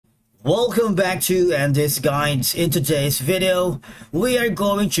Welcome back to Andy's Guides. In today's video, we are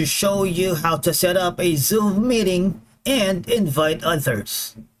going to show you how to set up a Zoom meeting and invite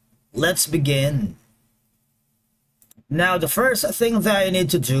others. Let's begin. Now, the first thing that you need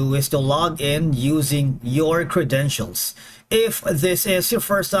to do is to log in using your credentials. If this is your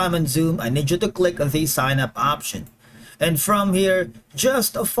first time in Zoom, I need you to click the sign up option. And from here,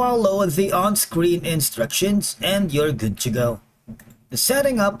 just follow the on-screen instructions and you're good to go.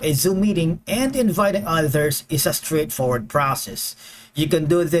 Setting up a Zoom meeting and inviting others is a straightforward process. You can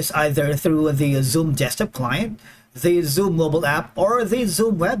do this either through the Zoom desktop client, the Zoom mobile app, or the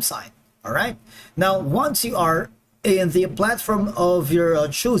Zoom website. Alright? Now, once you are in the platform of your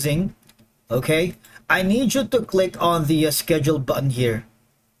choosing, okay, I need you to click on the schedule button here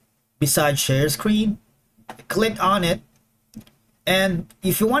beside share screen. Click on it, and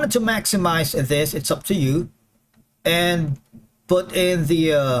if you wanted to maximize this, it's up to you. And put in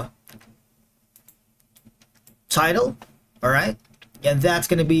the title, all right, and that's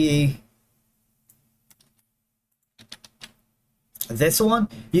going to be this one.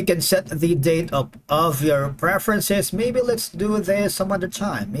 You can set the date of your preferences. Maybe let's do this some other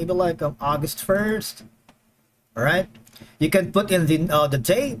time, maybe like August 1st. All right, you can put in the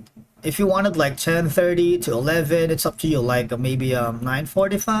date if you wanted, like 10:30 to 11. It's up to you, like maybe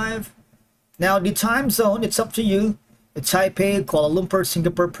 9:45. Now the time zone, it's up to you. Taipei, Kuala Lumpur,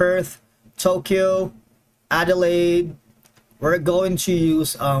 Singapore, Perth, Tokyo, Adelaide. We're going to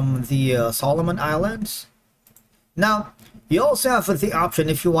use the Solomon Islands. Now, you also have the option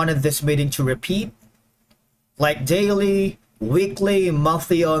if you wanted this meeting to repeat, like daily, weekly,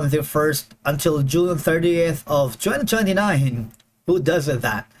 monthly on the 1st until June 30th of 2029. Who does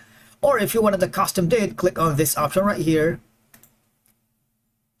that? Or if you wanted a custom date, click on this option right here.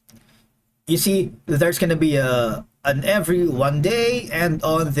 You see, there's going to be an every one day and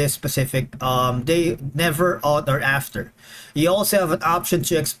on this specific day, never on or after. You also have an option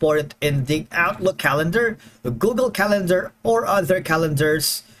to export it in the Outlook calendar, the Google Calendar, or other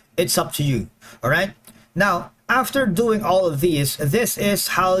calendars. It's up to you. All right. Now, after doing all of these, this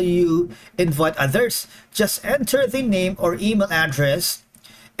is how you invite others. Just enter the name or email address,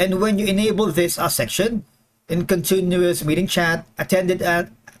 and when you enable this section in continuous meeting chat,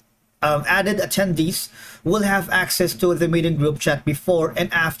 added attendees will have access to the meeting group chat before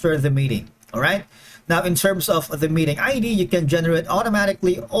and after the meeting. All right. Now, in terms of the meeting ID, you can generate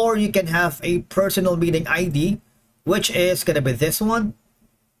automatically, or you can have a personal meeting ID, which is going to be this one.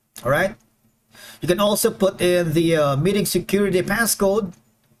 All right. You can also put in the meeting security passcode.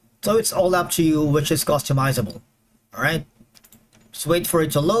 So it's all up to you, which is customizable. All right. Just wait for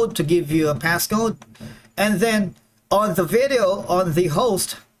it to load to give you a passcode. And then on the video, on the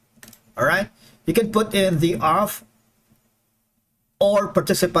host, all right, you can put in the off or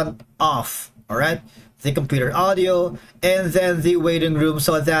participant off, all right, the computer audio, and then the waiting room,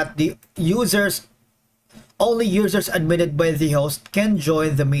 so that the only users admitted by the host can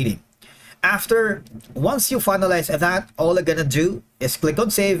join the meeting. Once you finalize that, all you're gonna do is click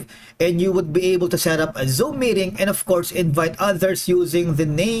on save, and you would be able to set up a Zoom meeting and of course invite others using the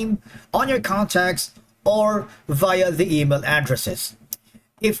name on your contacts or via the email addresses.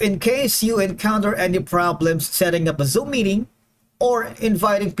 If in case you encounter any problems setting up a Zoom meeting or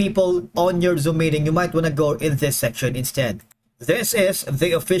inviting people on your Zoom meeting, you might want to go in this section instead. This is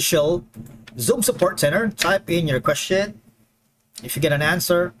the official Zoom Support Center. Type in your question if you get an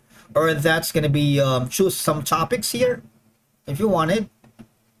answer, or that's going to be choose some topics here if you wanted,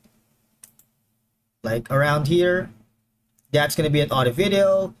 like around here. That's going to be an audio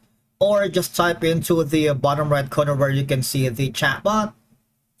video, or just type into the bottom right corner where you can see the chat bot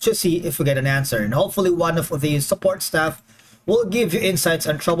to see if we get an answer, and hopefully one of the support staff will give you insights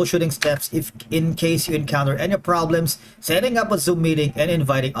on troubleshooting steps if in case you encounter any problems setting up a Zoom meeting and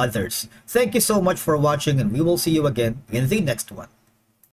inviting others. Thank you so much for watching, and we will see you again in the next one.